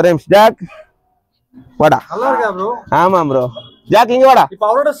 ஒரு நிமிஷம் ஜாக் வாடா. ஆமா ப்ரோ, ஜாக் இங்க வாடா.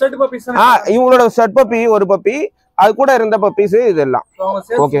 இவங்களோட செட் பப்பி ஒரு பப்பி, அது கூட இருந்த பப்பீஸ் இதெல்லாம்.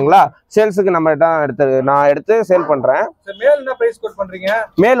 ஓகேங்களா? சேல்ஸுக்கு நம்ம நான் எடுத்து சேல் பண்றேன்.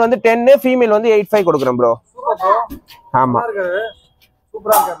 மேல் வந்து 10, ஃபீமேல் வந்து 8.5 கொடுக்குறேன் ப்ரோ. ஆமா,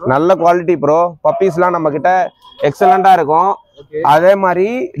 நல்ல குவாலிட்டி ப்ரோ. பப்பீஸ்லாம் நம்ம கிட்ட எக்ஸலண்டா இருக்கும். அதே மாதிரி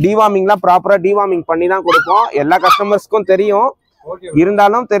டிவார்மிங்லாம் ப்ராப்பரா டிவார்மிங் பண்ணி தான் கொடுப்போம். எல்லா கஸ்டமர்ஸ்க்கும் தெரியும்,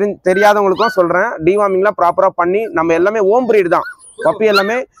 இருந்தாலும் தெரியாதவங்களுக்கும் சொல்றேன். டிவார்மிங்லாம் ப்ராப்பரா பண்ணி, நம்ம எல்லாமே ஓம் பிரீடு தான். பப்பி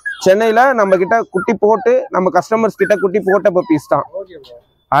எல்லாமே சென்னையில நம்ம கிட்ட குட்டி போட்டு, நம்ம கஸ்டமர்ஸ் கிட்ட குட்டி போட்ட பப்பீஸ் தான்.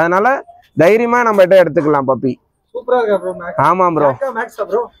 அதனால தைரியமா நம்ம கிட்ட எடுத்துக்கலாம் பப்பி. ஆமா ப்ரோ,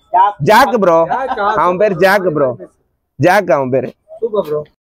 ஜாக் ப்ரோ. அவன் பேர் ஜாக் ப்ரோ. ஜாக் அவன் பேரு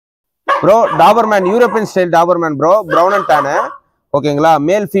bro. Dobermann, European style Dobermann bro. Brown and டானு. ஓகேங்களா?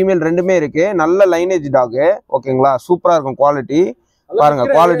 மேல் ஃபீமேல் ரெண்டுமே இருக்கு. நல்ல லைனேஜ் டாக். ஓகேங்களா? சூப்பரா இருக்கும் குவாலிட்டி. பாருங்க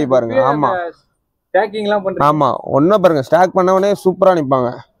குவாலிட்டி பாருங்க. ஆமா ஆமா, ஒன்னும் பாருங்க, ஸ்டாக் பண்ணவனே சூப்பரா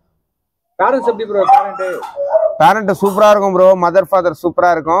நிப்பாங்க. பேரண்ட் சூப்பரா இருக்கும் ப்ரோ. மதர் ஃபாதர்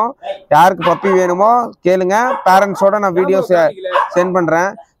சூப்பரா இருக்கும். யாருக்கு பப்பி வேணுமோ கேளுங்க, பேரண்ட்ஸோட நான் வீடியோ சென்ட் பண்றேன்.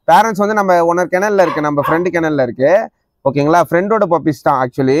 பேரண்ட்ஸ் வந்து நம்ம ஓனர் கெனல்ல இருக்கு, நம்ம ஃப்ரெண்டு கெனல்ல இருக்கு. ஓகேங்களா? ஃப்ரெண்டோட பப்பீஸ் தான்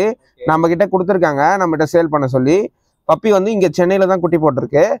ஆக்சுவலி. நம்ம கிட்ட கொடுத்துருக்காங்க நம்ம கிட்ட சேல் பண்ண சொல்லி. பப்பி வந்து இங்க சென்னையில தான் குட்டி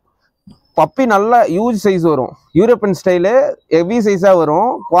போட்டிருக்கு. பப்பி நல்ல ஹியூஜ் சைஸ் வரும். யூரோப்பியன் ஸ்டைலு ஹெவி சைஸா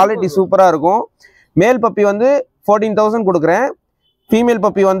வரும். குவாலிட்டி சூப்பரா இருக்கும். மேல் பப்பி வந்து 14,000 கொடுக்குறேன். ஃபீமேல்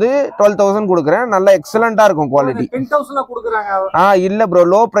பப்பி வந்து 12,000 கொடுக்குறேன். நல்ல எக்ஸலண்டா இருக்கும் குவாலிட்டி. 10,000 கொடுக்குறாங்க. இல்ல ப்ரோ,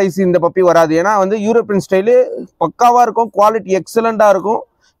 லோ பிரைஸ் இந்த பப்பி வராது. ஏன்னா வந்து யூரோப்பியன் ஸ்டைலு பக்காவா இருக்கும், குவாலிட்டி எக்ஸலண்டா இருக்கும்.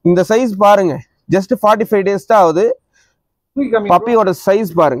 இந்த சைஸ் பாருங்க, ஜஸ்ட் 45 days தான் ஆகுது. பப்பியோட சைஸ்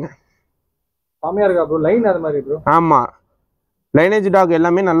பாருங்க, கம்மியா இருக்கா ப்ரோ? லைன் அது மாதிரி ப்ரோ. ஆமா, லைனேஜ் டாக்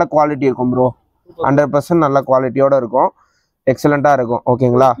எல்லாமே நல்ல குவாலிட்டி இருக்கும் ப்ரோ. 100% நல்ல குவாலிட்டியோட இருக்கும், எக்ஸலண்டா இருக்கும்.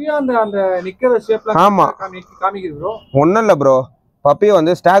 ஓகேங்களா? அந்த நிக்கிற ஷேப்ல ஆமா காமிக்குது ப்ரோ. ஒண்ணும் இல்ல ப்ரோ, பப்பியை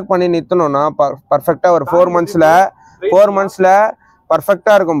வந்து ஸ்டாக் பண்ணி நிறுத்தணும்னா பர்ஃபெக்டா ஒரு 4 monthsல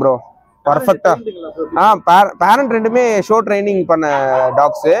பர்ஃபெக்டா இருக்கும் ப்ரோ. பர்ஃபெக்டா. பேரண்ட் ரெண்டுமே ஷோ ட்ரைனிங் பண்ண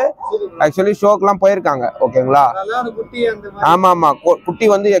டாக்ஸ். ஆக்சுவலி ஷோக்கெல்லாம் போயிருக்காங்க. ஓகேங்களா? ஆமா, குட்டி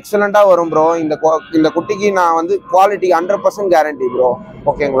வந்து எக்ஸலண்டா வரும் ப்ரோ. இந்த குட்டிக்கு நான் வந்து குவாலிட்டி 100% கேரண்டி ப்ரோ.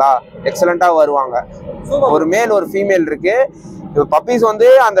 ஓகேங்களா? எக்ஸலண்டா வருவாங்க. ஒரு மேல் ஒரு ஃபீமேல் இருக்கு. பப்பீஸ் வந்து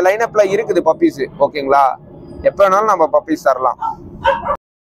அந்த லைனப்ல இருக்குது பப்பீஸ். ஓகேங்களா? எப்போ வேணாலும் நம்ம பப்பீஸ் தரலாம்.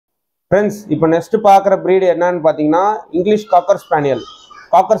 ஃப்ரெண்ட்ஸ், இப்போ நெக்ஸ்ட் பார்க்குற ப்ரீடு என்னன்னு பார்த்தீங்கன்னா English cocker spaniel.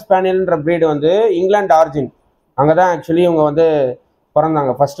 Cocker ஸ்பானியல்ன்ற breed வந்து இங்கிலாந்து ஆரிஜின். அங்கே தான் ஆக்சுவலி இவங்க வந்து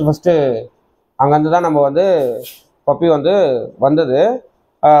பிறந்தாங்க. ஃபஸ்ட்டு அங்கேருந்து தான் நம்ம வந்து பப்பி வந்து வந்தது.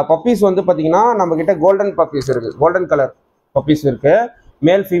 பப்பீஸ் வந்து பார்த்தீங்கன்னா நம்மக்கிட்ட கோல்டன் பப்பீஸ் இருக்குது, கோல்டன் கலர் பப்பீஸ் இருக்குது.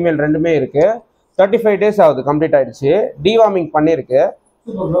 மேல் ஃபீமேல் ரெண்டுமே இருக்குது. 35 days ஆகுது, கம்ப்ளீட் ஆகிடுச்சு. டிவார்மிங் பண்ணியிருக்கு.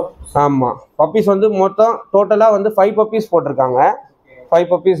 ஆமாம், பப்பீஸ் வந்து மொத்தம் டோட்டலாக வந்து 5 பப்பீஸ் போட்டிருக்காங்க. 5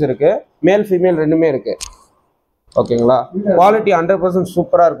 பப்பீஸ் இருக்குது, மேல் ஃபீமேல் ரெண்டுமே இருக்குது. ஓகேங்களா? குவாலிட்டி 100%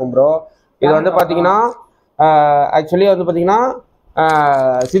 சூப்பராக இருக்கும் ப்ரோ. இது வந்து பார்த்தீங்கன்னா ஆக்சுவலி வந்து பார்த்தீங்கன்னா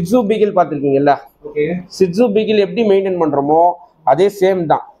சிட்ஸு பீகில் பார்த்துருக்கீங்கல்ல? சிட்ஸு பீகில் எப்படி மெயின்டைன் பண்ணுறோமோ அதே சேம்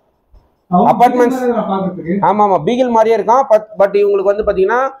தான். அப்பார்ட்மெண்ட்ஸ் ஆமாம், பீகில் மாதிரியே இருக்கான். பட் இவங்களுக்கு வந்து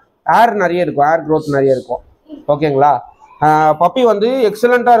பார்த்தீங்கன்னா ஏர் நிறைய இருக்கும், ஏர் க்ரோத் நிறைய இருக்கும். ஓகேங்களா? பப்பி வந்து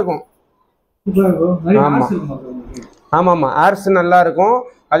எக்ஸலண்டா இருக்கும். ஆமாம், ஏர்ஸ் நல்லா இருக்கும்.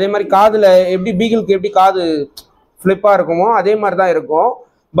 அதே மாதிரி காதில் எப்படி பீகிலுக்கு எப்படி காது ஃப்ளிப்பாக இருக்குமோ அதே மாதிரி தான் இருக்கும்.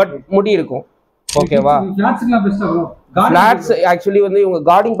 பட் முடி இருக்கும். ஓகேவா? ஃபிளாட்ஸ் ஆக்சுவலி வந்து இவங்க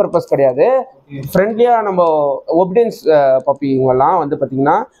கார்டிங் பர்பஸ் கிடையாது. ஃப்ரெண்ட்லியாக நம்ம ஒபிடியன்ஸ் பப்பி இவங்கெல்லாம் வந்து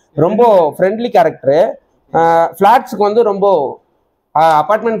பார்த்தீங்கன்னா ரொம்ப ஃப்ரெண்ட்லி கேரக்டரு. ஃப்ளாட்ஸுக்கு வந்து ரொம்ப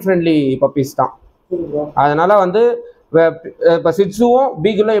அப்பார்ட்மெண்ட் ஃப்ரெண்ட்லி பப்பீஸ் தான். அதனால வந்து இப்போ சிட்ஸுவும்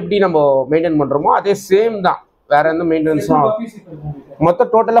பீகிலும் எப்படி நம்ம மெயின்டைன் பண்ணுறோமோ அதே சேம் தான், வேற எந்த மெயின்டெனன்ஸும்.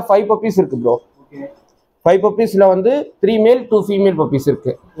 மொத்தம் டோட்டலாக 5 பப்பீஸ் இருக்கு ப்ரோ. 5 பப்பீஸில் வந்து 3 மேல் 2 ஃபீமேல் பப்பீஸ்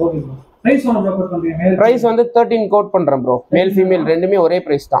இருக்கு. ப்ரைஸ் வந்து 13 கோட் பண்ணுறேன் ப்ரோ. மேல் ஃபீமேல் ரெண்டுமே ஒரே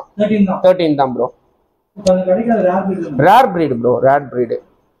ப்ரைஸ் தான், 13 தான் bro. Rare period bro, rare breed.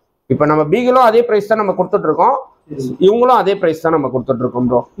 இப்போ நம்ம பீகிலும் அதே ப்ரைஸ் தான் நம்ம கொடுத்துட்ருக்கோம், இவங்களும் அதே ப்ரைஸ் தான் நம்ம கொடுத்துட்ருக்கோம்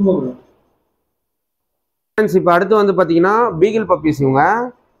ப்ரோ. இப்போ அடுத்து வந்து பார்த்தீங்கன்னா பீகில் பப்பீஸ். இவங்க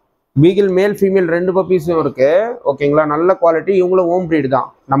பீகில் மேல் ஃபீமேல் 2 பப்பீஸும் இருக்கு. ஓகேங்களா? நல்ல குவாலிட்டி. இவங்களும் ஹோம் ப்ரீடு தான்,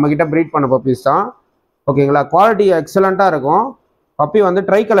 நம்மக்கிட்ட ப்ரீட் பண்ண பப்பீஸ் தான். ஓகேங்களா? குவாலிட்டி எக்ஸலண்ட்டாக இருக்கும். பப்பி வந்து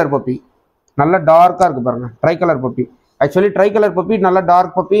ட்ரை கலர் பப்பி, நல்ல டார்க்காக இருக்குது பாருங்க. Try colour puppy. Actually try colour puppy நல்ல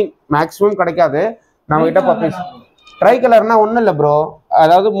டார்க் பப்பி மேக்ஸிமம் கிடைக்காது நம்மக்கிட்ட பப்பீஸ். ட்ரை கலர்னா ஒன்றும் இல்லை ப்ரோ,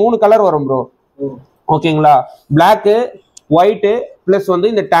 அதாவது 3 கலர் வரும் ப்ரோ. ஓகேங்களா? பிளாக்கு, ஒயிட்டு ப்ளஸ் வந்து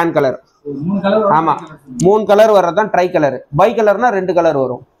இந்த டேன் கலர். ஆமா, 3 கலர் வர்றதுதான் ட்ரை கலர். பை கலர்னா 2 கலர்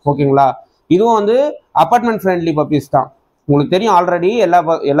வரும். ஓகேங்களா? இதுவும் வந்து அப்பார்ட்மெண்ட் ஃப்ரெண்ட்லி பப்பீஸ் தான். உங்களுக்கு தெரியும் ஆல்ரெடி,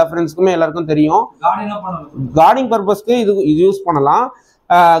 எல்லா ஃப்ரெண்ட்ஸ்க்குமே எல்லாருக்கும் தெரியும். கார்டிங் பர்பஸ்க்கு இது யூஸ் பண்ணலாம்,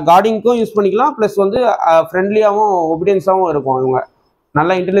 கார்டிங்க்கும் யூஸ் பண்ணிக்கலாம். ப்ளஸ் வந்து ஃப்ரெண்ட்லியாகவும் ஒபீடியன்ஸாகவும் இருக்கும். இவங்க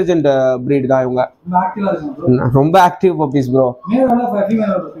நல்ல இன்டெலிஜென்ட் ப்ரீட் தான். இவங்க ரொம்ப ஆக்டிவ் பப்பீஸ் ப்ரோ.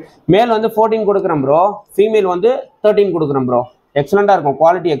 மேல் வந்து 14 கொடுக்குறேன் ப்ரோ, ஃபீமேல் வந்து 13 கொடுக்குறேன் ப்ரோ. எக்ஸலண்டா இருக்கும்,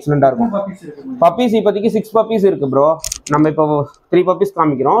 குவாலிட்டி எக்ஸலண்டா இருக்கும். பப்பீஸ் இப்போதைக்கு 6 பப்பீஸ் இருக்கு ப்ரோ. நம்ம இப்போ 3 பப்பீஸ்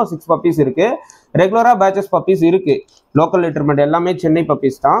காமிக்கிறோம், 6 பப்பீஸ் இருக்கு. ரெகுலரா பேச்சஸ் பப்பீஸ் இருக்கு. லோக்கல் லிட்டர்மெண்ட் எல்லாமே சென்னை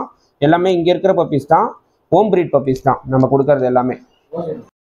பப்பீஸ் தான், எல்லாமே இங்க இருக்கிற பப்பீஸ் தான், ஹோம் பிரீட் பப்பீஸ் தான் நம்ம கொடுக்கறது எல்லாமே.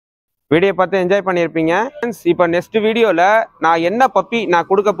 வீடியோ பார்த்து என்ஜாய் பண்ணியிருப்பீங்க. இப்போ நெக்ஸ்ட் வீடியோவில் நான் என்ன பப்பி நான்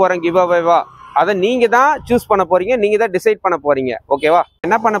கொடுக்க போகிறேன் கிவ் அவேவா, அதை நீங்கள் தான் சூஸ் பண்ண போகிறீங்க, நீங்கள் தான் டிசைட் பண்ண போகிறீங்க. ஓகேவா?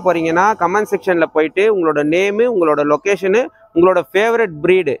 என்ன பண்ண போகிறீங்கன்னா கமெண்ட் செக்ஷனில் போயிட்டு உங்களோட நேமு, உங்களோட லொக்கேஷனு, உங்களோட ஃபேவரட்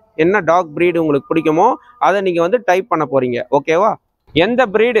ப்ரீடு, என்ன டாக் ப்ரீடு உங்களுக்கு பிடிக்குமோ அதை நீங்கள் வந்து டைப் பண்ண போகிறீங்க. ஓகேவா? எந்த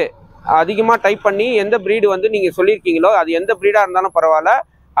ப்ரீடு அதிகமாக டைப் பண்ணி எந்த ப்ரீடு வந்து நீங்கள் சொல்லியிருக்கீங்களோ அது எந்த ப்ரீடாக இருந்தாலும் பரவாயில்ல,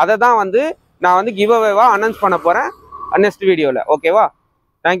 அதை தான் வந்து நான் வந்து கிவ் அவேவா அனௌன்ஸ் பண்ண போகிறேன் நெக்ஸ்ட் வீடியோவில். ஓகேவா?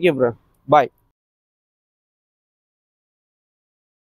 தேங்க்யூ ப்ரோ, பாய்.